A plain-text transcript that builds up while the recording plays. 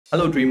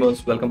Hello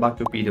dreamers, welcome back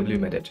to PW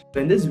Medit. So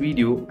in this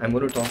video, I'm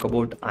going to talk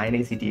about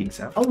INI-CET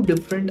exam. How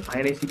different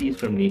INI-CET is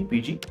from NEET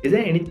PG? Is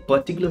there any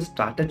particular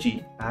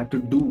strategy I have to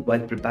do while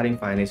preparing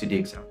for INI-CET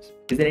exams?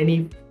 Is there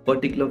any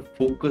particular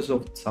focus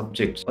of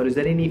subjects, or is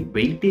there any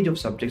weightage of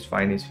subjects for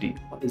INI-CET?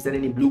 Or is there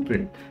any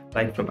blueprint?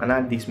 Like from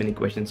anat these many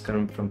questions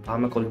come, from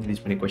pharmacology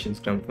these many questions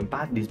come, from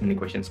path these many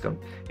questions come.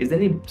 Is there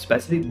any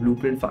specific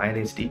blueprint for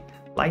INI-CET?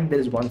 Like there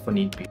is one for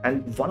NEET PG.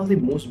 And one of the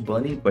most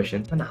burning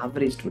questions for an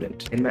average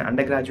student. In my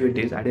undergraduate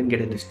days, I didn't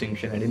get a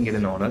distinction, I didn't get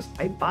an honors.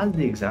 I passed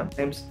the exam,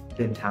 sometimes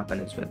didn't happen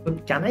as well.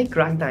 But can I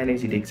crack the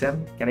INI-CET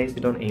exam? Can I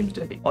sit on AIIMS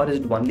Delhi? Or is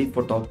it only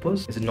for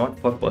toppers? Is it not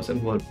for person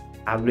who are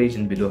average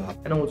and below half?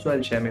 And also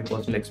I'll share my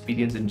personal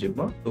experience in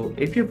JIPMA. So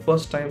if you're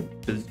first time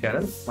to this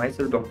channel,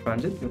 myself Dr.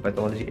 Ranjith, your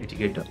pathology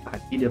educator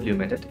at PW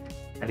Medit.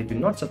 And if you're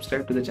not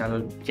subscribed to the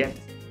channel yet,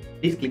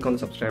 please click on the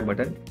subscribe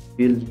button.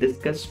 We'll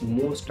discuss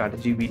more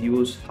strategy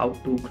videos, how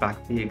to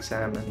crack the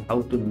exam and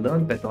how to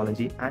learn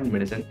pathology and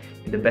medicine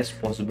in the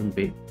best possible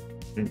way.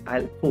 And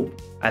I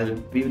hope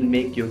we will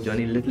make your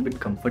journey a little bit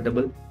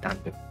comfortable than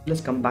before.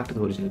 Let's come back to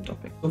the original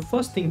topic. So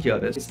first thing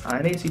here is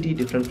INI-CET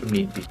different from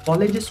NEET PG?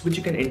 Colleges which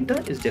you can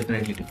enter is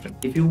definitely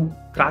different. If you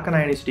crack an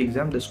INI-CET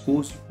exam, the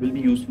scores will be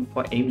useful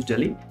for AIIMS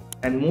Delhi,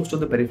 and most of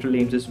the peripheral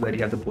AIIMS is where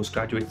you have the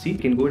postgraduate seat. You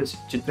can go to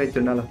Chitrai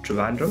Tirunal of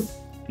Trivandrum,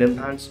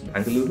 NIMHANS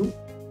Bangalore,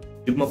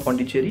 JIPMA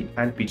Pondicherry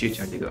and PJ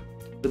Chandigarh.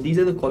 So these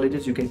are the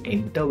colleges you can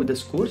enter with the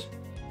scores,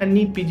 and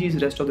NEET PG is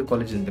the rest of the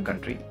colleges in the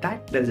country.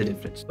 There is a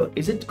difference. So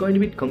is it going to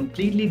be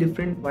completely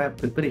different via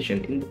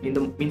preparation in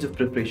the means of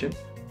preparation?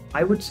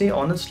 I would say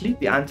honestly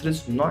the answer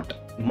is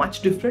not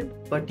much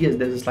different, but yes,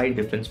 there's a slight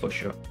difference for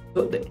sure.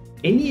 So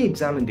any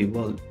exam in the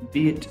world,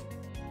 be it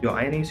your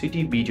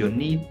INI-CET, be it your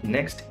NEET,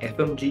 NEXT,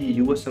 FMGE,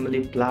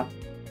 USMLE, PLAB,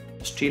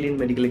 Australian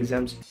medical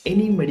exams,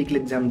 any medical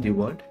exam in the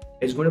world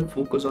is going to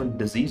focus on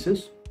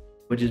diseases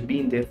which has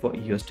been there for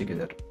years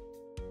together.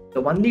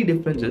 The only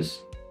difference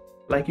is,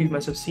 like you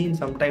must have seen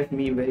sometimes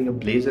me wearing a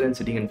blazer and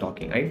sitting and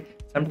talking, right?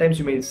 Sometimes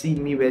you may see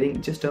me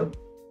wearing just a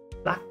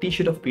black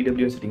t-shirt of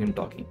PW and sitting and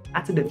talking.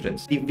 That's a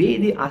difference. The way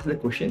they ask the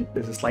question,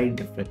 there's a slight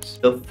difference.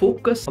 The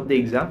focus of the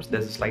exams,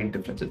 there's a slight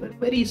difference. It's a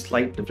very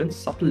slight difference,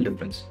 subtle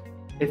difference.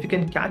 If you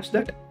can catch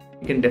that,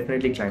 you can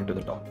definitely climb to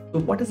the top. So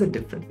what is the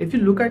difference? If you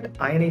look at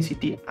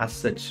INI-CET as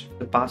such,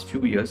 the past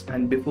few years,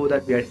 and before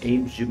that we had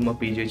AIIMS, JIPMA,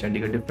 PJ,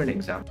 Chandigarh, different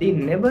exams, they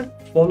never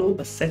follow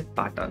a set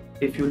pattern.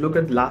 If you look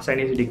at the last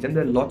INI-CET exam,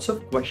 there are lots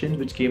of questions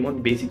which came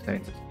on basic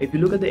sciences. If you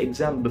look at the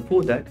exam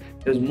before that,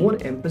 there's more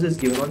emphasis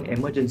given on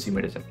emergency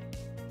medicine.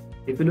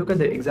 If you look at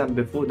the exam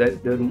before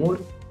that, there are more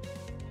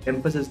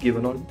emphasis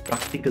given on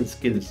practical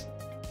skills.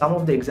 Some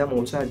of the exam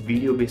also had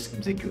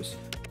video-based MCQs.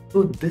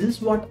 So this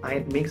is what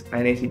makes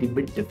INI-CET a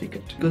bit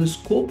difficult, because the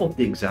scope of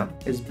the exam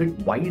is a bit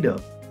wider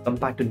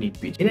compared to NEET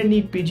PG. In a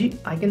NEET PG,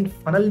 I can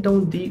funnel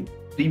down the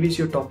previous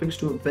year topics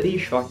to a very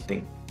short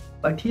thing.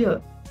 But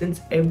here, since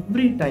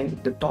every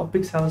time the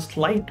topics have a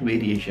slight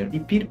variation,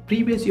 the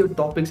previous year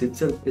topics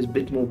itself is a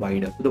bit more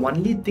wider. So the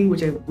only thing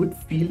which I would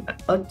feel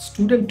a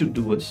student to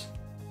do is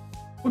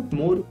put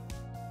more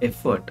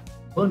effort,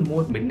 burn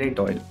more midnight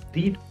oil,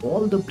 read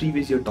all the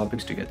previous year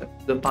topics together,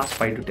 the past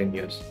 5 to 10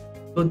 years.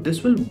 So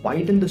this will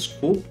widen the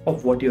scope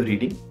of what you're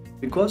reading,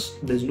 because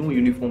there's no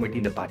uniformity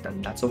in the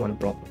pattern. That's the one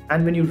problem.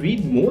 And when you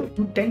read more,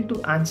 you tend to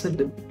answer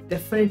them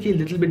definitely a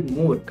little bit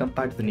more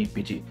compared to the NEET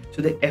PG.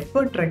 So the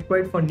effort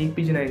required for NEET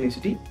PG and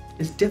INI-CET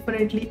is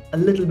definitely a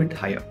little bit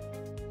higher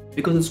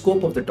because the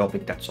scope of the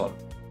topic, that's all.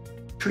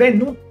 Should I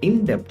know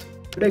in depth?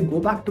 Should I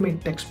go back to my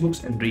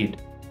textbooks and read?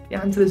 The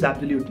answer is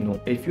absolutely no.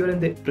 If you're in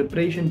the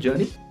preparation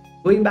journey,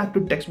 going back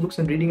to textbooks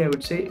and reading, I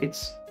would say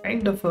it's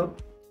kind of a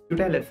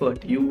futile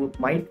effort. You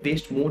might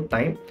waste more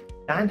time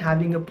than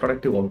having a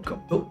productive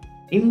outcome. So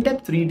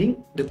in-depth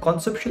reading, the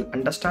conceptual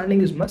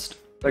understanding is must,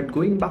 but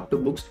going back to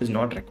books is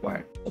not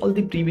required. All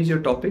the previous year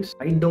topics,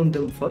 write down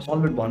them first,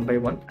 solve it one by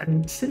one.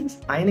 And since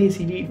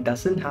INI-CET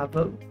doesn't have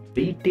a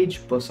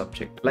weightage per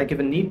subject, like if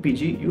a NEET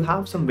PG, you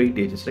have some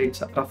weightages, right?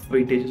 It's rough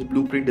weightages,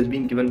 blueprint is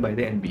being given by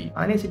the NBE.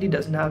 INI-CET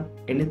doesn't have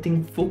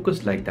anything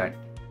focused like that,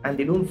 and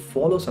they don't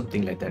follow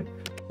something like that.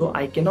 So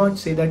I cannot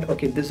say that,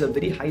 okay, this is a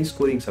very high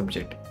scoring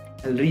subject,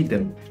 I'll read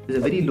them. This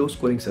is a very low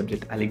scoring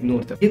subject, I'll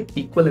ignore them. Give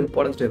equal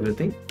importance to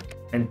everything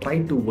and try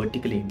to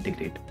vertically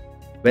integrate.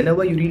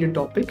 Whenever you read a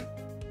topic,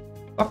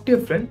 talk to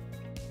your friend,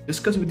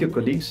 discuss with your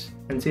colleagues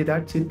and say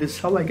that, see, this is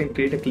how I can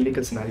create a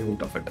clinical scenario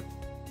out of it.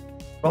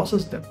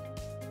 Process them.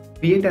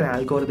 Create an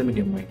algorithm in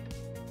your mind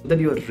so that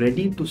you are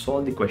ready to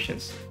solve the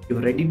questions.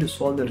 You're ready to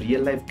solve the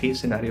real life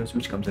case scenarios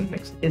which comes in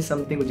next. Is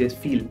something which I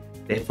feel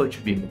the effort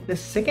should be made. The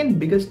second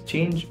biggest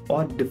change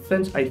or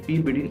difference I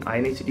feel between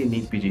INI-CET and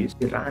NEET PG is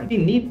the rank.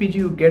 In NEET PG,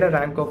 you get a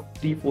rank of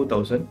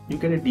 3,000-4,000, you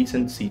get a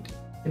decent seat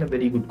in a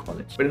very good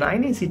college. But in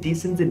INI-CET,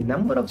 since the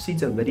number of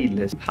seats are very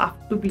less, you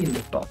have to be in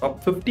the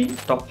top 50,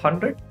 top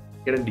 100,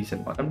 get a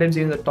decent one. Sometimes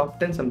even the top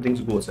 10, some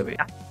things goes away.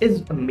 That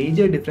is a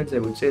major difference. I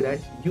would say that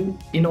you,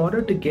 in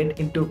order to get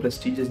into a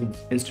prestigious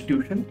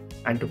institution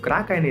and to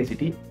crack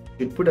INI-CET,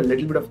 you put a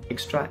little bit of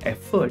extra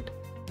effort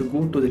to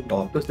go to the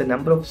top because the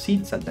number of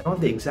seats are less.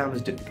 Not the exam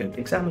is difficult. The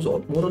exam is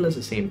more or less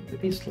the same.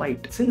 It is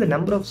slight. Since the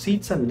number of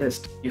seats are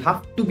less, you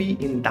have to be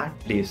in that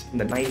place, in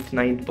the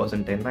 99th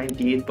percentile,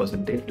 98th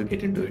percentile to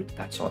get into it.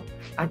 That's all.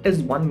 That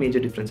is one major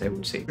difference I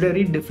would say. Should I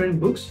read different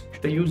books?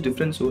 Should I use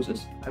different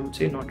sources? I would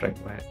say not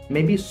required.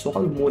 Maybe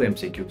solve more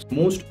MCQs.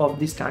 Most of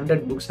the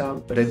standard books are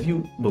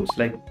review books.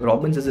 Like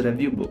Robbins is a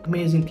review book.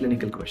 Amazing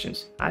clinical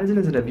questions. Allison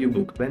is a review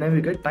book. Whenever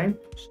you get time,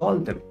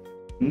 solve them.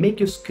 Make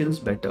your skills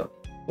better.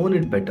 Own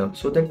it better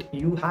so that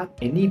you have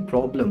any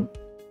problem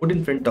put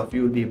in front of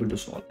you, you'll be able to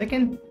solve.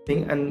 Second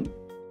thing, and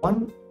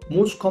one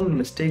most common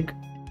mistake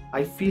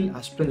I feel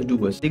aspirants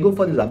do is they go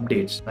for these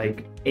updates,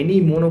 like any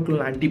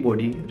monoclonal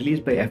antibody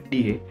released by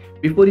FDA.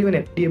 Before even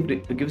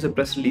FDA gives a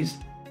press release,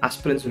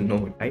 aspirants will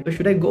know it, right? So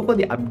should I go for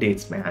the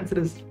updates? My answer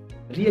is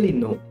really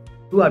no.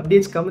 Do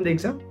updates come in the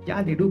exam?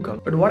 Yeah, they do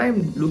come. But what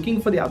I'm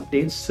looking for the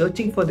updates,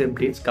 searching for the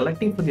updates,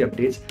 collecting for the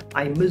updates,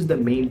 I miss the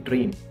main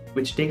train,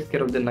 which takes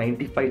care of the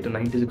 95 to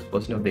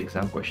 96% of the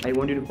exam question. I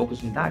want you to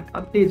focus on that.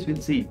 Updates, we'll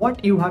see.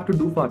 What you have to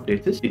do for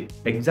updates is the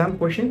exam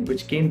question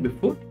which came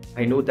before,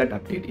 I know that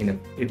update enough.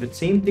 If the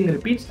same thing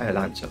repeats, I'll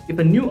answer. If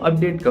a new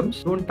update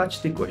comes, don't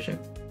touch the question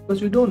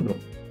because you don't know.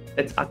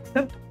 Let's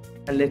accept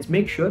and let's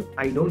make sure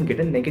I don't get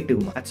a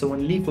negative mark. That's the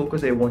only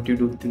focus I want you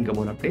to think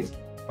about updates,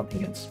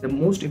 nothing else. The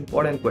most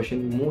important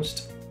question,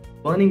 most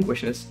burning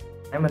question is,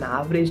 I'm an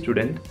average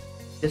student,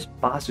 just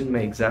passed in my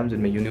exams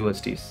in my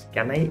universities.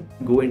 Can I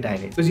go into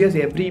INI? Because yes,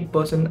 every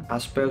person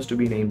aspires to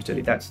be in AIIMS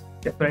Delhi. That's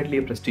definitely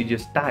a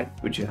prestigious tag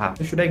which you have.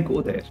 So should I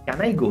go there? Can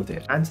I go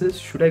there? Answer is,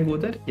 should I go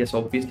there? Yes,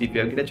 obviously, if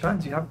you get a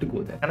chance, you have to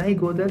go there. Can I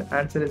go there?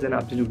 Answer is an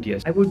absolute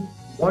yes. I would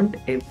want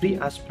every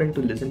aspirant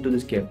to listen to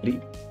this carefully.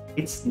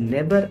 It's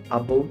never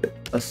about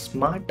a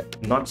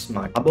smart, not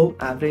smart, above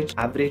average,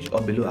 average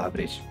or below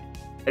average.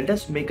 Let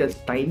us make a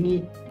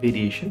tiny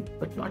variation,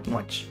 but not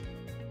much.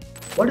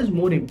 What is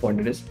more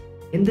important is,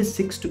 in the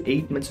 6 to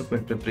 8 months of my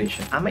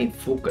preparation, am I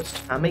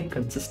focused? Am I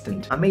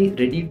consistent? Am I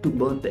ready to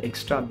burn the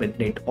extra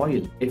midnight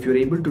oil? If you're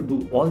able to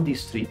do all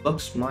these three, work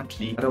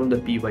smartly around the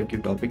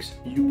PYQ topics,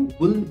 you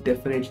will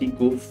definitely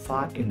go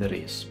far in the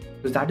race.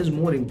 Because that is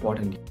more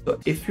important. So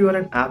if you are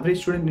an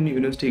average student in a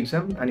university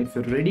exam and if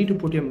you're ready to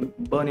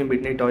burn your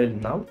midnight oil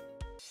now,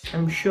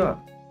 I'm sure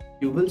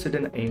you will sit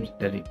in AIIMS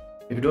Delhi.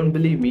 If you don't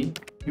believe me,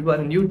 you are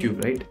on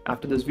YouTube, right?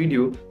 After this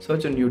video,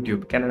 search on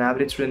YouTube, can an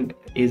average student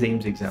ace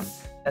AIIMS exam?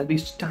 There'll be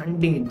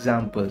stunning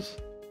examples.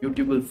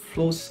 YouTube will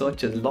flow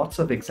searches, lots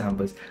of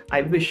examples.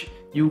 I wish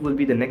you will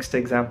be the next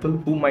example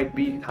who might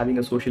be having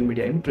a social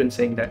media imprint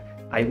saying that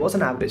I was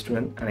an average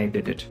student and I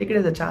did it. Take it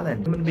as a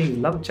challenge. Human beings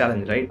love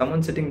challenge, right?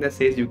 Someone sitting there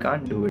says you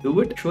can't do it. Do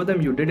it, show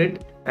them you did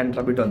it and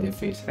rub it on their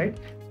face, right?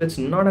 So it's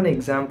not an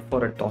exam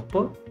for a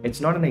topper.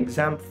 It's not an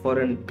exam for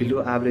an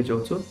below average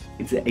also.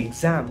 It's an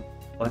exam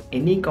for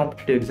any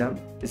competitive exam.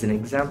 It's an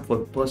exam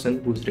for a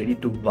person who's ready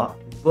to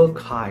work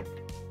hard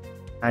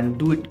and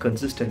do it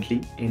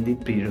consistently in the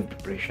period of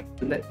preparation.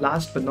 So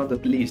last but not the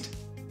least,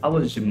 how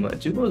was JIMMA?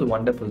 JIMMA was a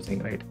wonderful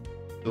thing, right?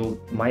 So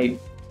my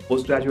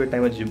postgraduate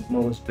time at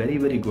JIMMA was very,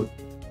 very good.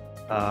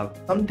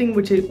 Something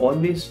which I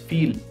always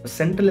feel, a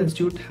Central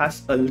Institute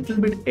has a little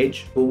bit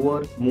edge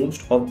over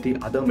most of the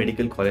other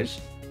medical colleges.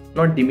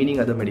 Not demeaning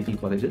other medical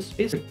colleges,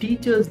 is the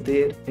teachers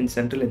there in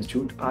Central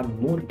Institute are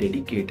more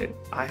dedicated.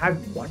 I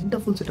had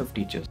wonderful set of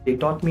teachers. They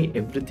taught me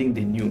everything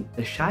they knew.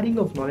 The sharing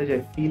of knowledge I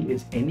feel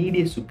is any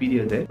day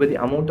superior there with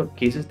the amount of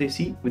cases they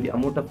see, with the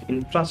amount of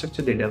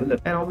infrastructure they develop.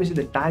 And obviously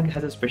the tag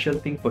has a special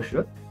thing for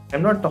sure.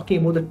 I'm not talking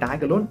about the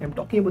tag alone, I'm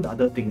talking about the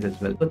other things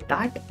as well. So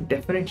that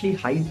definitely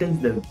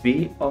heightens the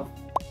way of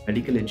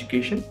medical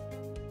education,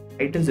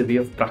 heightens the way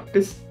of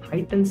practice,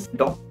 heightens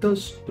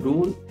doctors'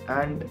 role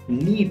and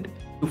need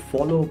to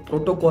follow a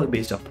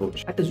protocol-based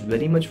approach. That is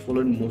very much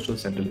followed in most of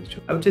the Central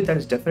Institute. I would say that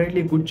is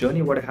definitely a good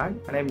journey what I had,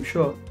 and I'm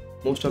sure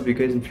most of you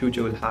guys in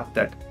future will have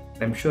that.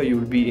 I'm sure you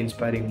will be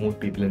inspiring more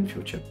people in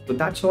future. So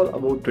that's all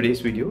about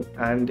today's video.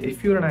 And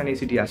if you're an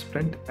INI-CET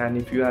aspirant and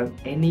if you have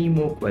any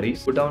more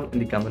queries, put down in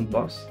the comment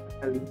box.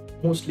 I'll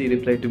mostly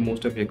reply to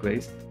most of your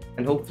queries.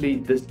 And hopefully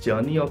this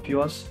journey of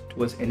yours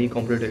towards any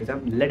competitive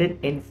exam, let it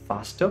end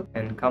faster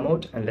and come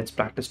out and let's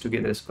practice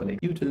together as colleagues.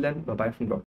 You till then, bye-bye from Dr.